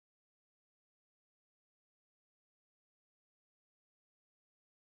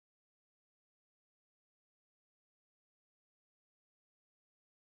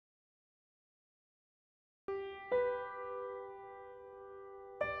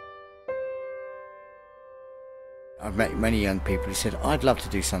I've met many young people who said, I'd love to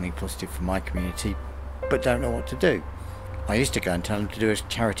do something positive for my community, but don't know what to do. I used to go and tell them to do a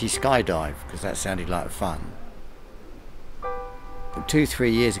charity skydive, because that sounded like fun. But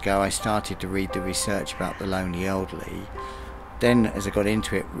 2-3 years ago I started to read the research about the lonely elderly. Then, as I got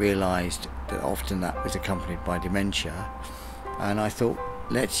into it, realised that often that was accompanied by dementia. And I thought,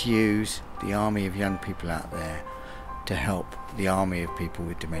 let's use the army of young people out there to help the army of people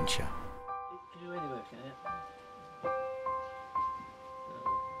with dementia.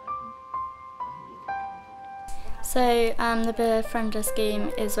 So the Befriender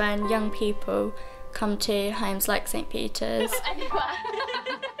scheme is when young people come to homes like St Peter's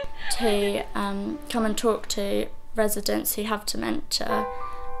to come and talk to residents who have dementia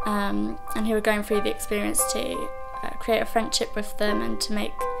and who are going through the experience, to create a friendship with them and to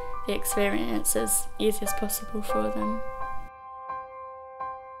make the experience as easy as possible for them.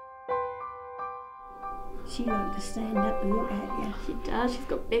 She likes to stand up and look at you. She does, she's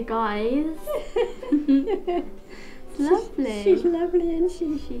got big eyes. Lovely. She's lovely, isn't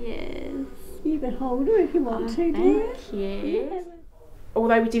she? She is. You can hold her if you want to, dear. Thank you.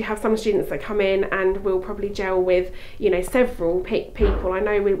 Although we do have some students that come in and we'll probably gel with, you know, several people. I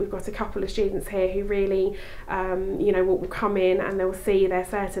know we've got a couple of students here who really, you know, will come in and they'll see their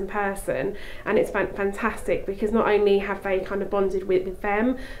certain person, and it's fantastic because not only have they kind of bonded with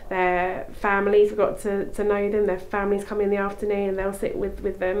them, their families have got to know them, their families come in the afternoon and they'll sit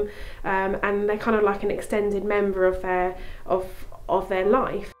with them, and they're kind of like an extended member of their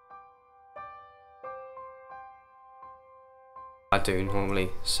life. I do normally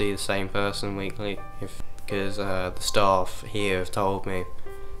see the same person weekly, because the staff here have told me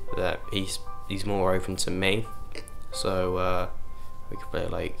that he's more open to me, so we could play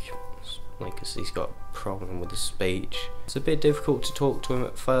like because he's got a problem with his speech. It's a bit difficult to talk to him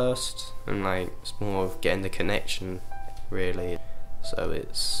at first, and like it's more of getting the connection really. So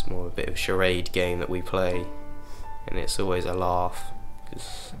it's more a bit of a charade game that we play, and it's always a laugh,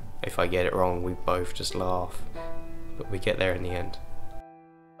 because if I get it wrong we both just laugh. But we get there in the end.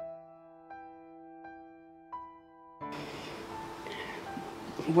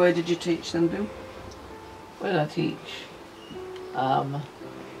 Where did you teach them, Bill? Where did I teach? I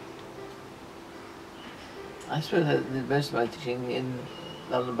suppose I did most of my teaching in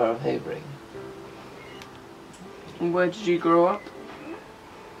London Borough of Havering. And where did you grow up?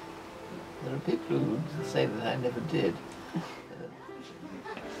 There are people who would say that I never did.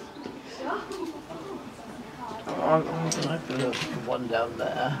 I put one down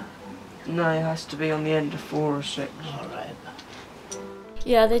there. No, it has to be on the end of 4 or 6. Alright.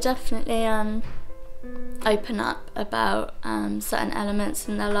 Yeah, they definitely open up about certain elements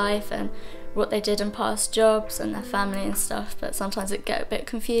in their life and what they did in past jobs and their family and stuff, but sometimes it get a bit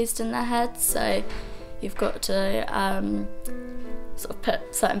confused in their heads, so you've got to sort of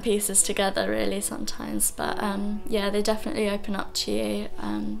put certain pieces together really sometimes, but yeah, they definitely open up to you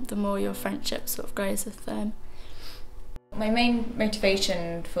the more your friendship sort of grows with them. My main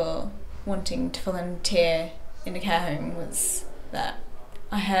motivation for wanting to volunteer in a care home was that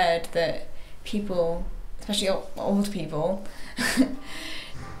I heard that people, especially old people,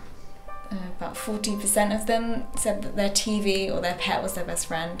 about 40% of them said that their TV or their pet was their best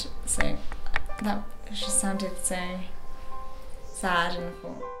friend, so that just sounded so sad, and I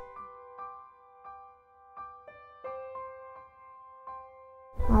thought,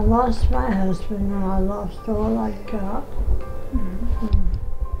 I lost my husband and I lost all I got.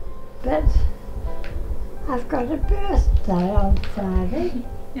 But I've got a birthday on Friday.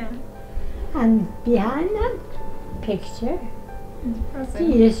 yeah. And behind that picture, there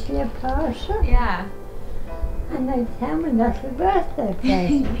used to be a person. Yeah. And they tell me that's a birthday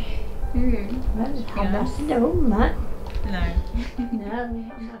present. But I mustn't know much. No. No, I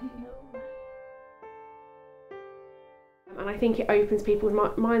mustn't know. And I think it opens people's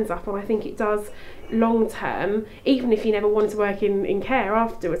minds up, and I think it does long term, even if you never wanted to work in care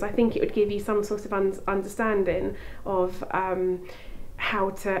afterwards. I think it would give you some sort of understanding of how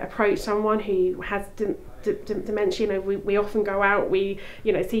to approach someone who has dementia. You know, we often go out, we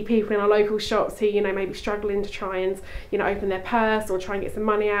see people in our local shops who maybe struggling to try and open their purse or try and get some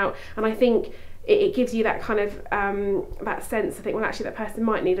money out, and I think it gives you that kind of that sense. I think, well, actually that person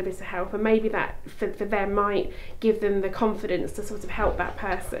might need a bit of help, and maybe that for them might give them the confidence to sort of help that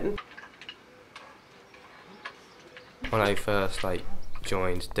person. When I first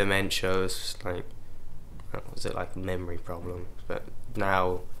joined, dementia was like a memory problem, but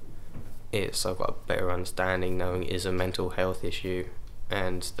now I've got a better understanding, knowing it is a mental health issue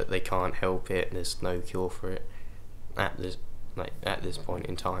and that they can't help it and there's no cure for it at this point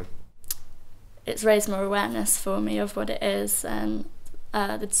in time. it's raised more awareness for me of what it is and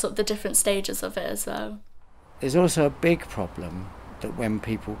the different stages of it as well. There's also a big problem that when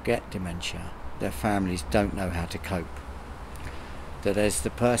people get dementia, their families don't know how to cope. That as the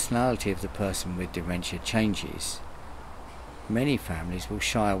personality of the person with dementia changes, many families will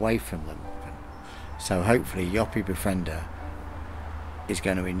shy away from them. So hopefully YOPEY Befriender is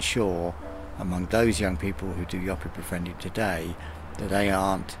going to ensure among those young people who do YOPEY Befriending today that they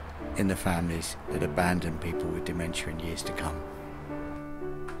aren't in the families that abandon people with dementia in years to come.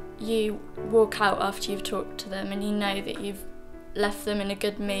 You walk out after you've talked to them and you know that you've left them in a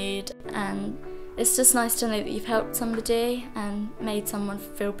good mood, and it's just nice to know that you've helped somebody and made someone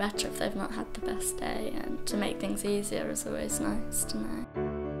feel better if they've not had the best day, and to make things easier is always nice to know.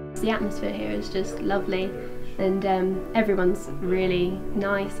 The atmosphere here is just lovely, and everyone's really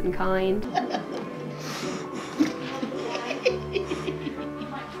nice and kind.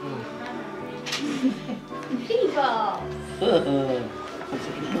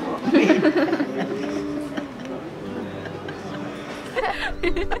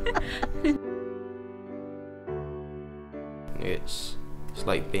 It's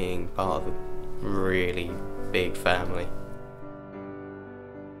like being part of a really big family.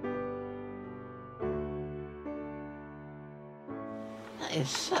 That is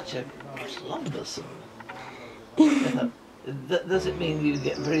such a cumbersome. Does it mean you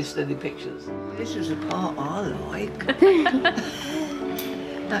get very steady pictures? This is the part I like.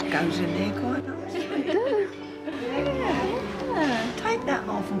 That goes in there quite nicely. Yeah. Take that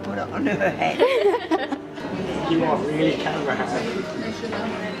off and put it on her head. You are really camera happy.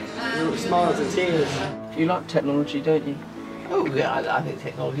 Your smiles and tears. You like technology, don't you? Oh yeah, I think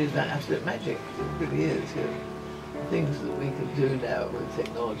technology is absolute magic. It really is. Yeah. The things that we can do now with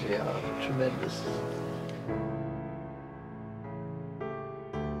technology are tremendous.